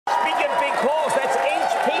big calls. That's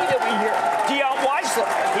HP that we hear. Dion Weisler,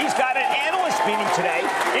 he's got an analyst meeting today.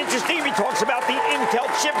 Interesting, he talks about the Intel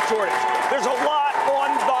chip shortage. There's a lot on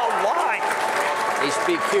the line.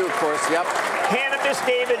 HBQ, of course, yep. Cannabis,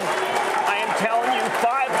 David, I am telling you,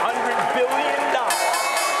 $500 billion.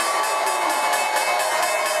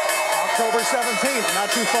 October 17th, not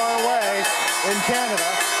too far away in Canada.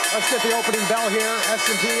 Let's get the opening bell here.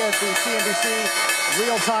 S&P at the CNBC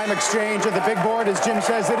real-time exchange at the big board. As Jim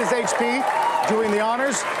says, it is HP doing the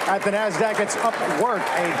honors. At the Nasdaq, it's Upwork,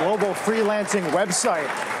 a global freelancing website,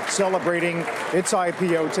 celebrating its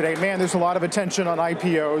IPO today. Man, there's a lot of attention on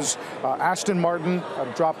IPOs. Aston Martin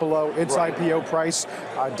dropped below its IPO price.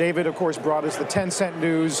 David, of course, brought us the 10-cent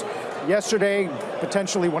news yesterday,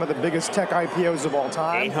 potentially one of the biggest tech IPOs of all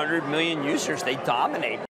time. 800 million users, they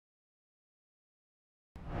dominate.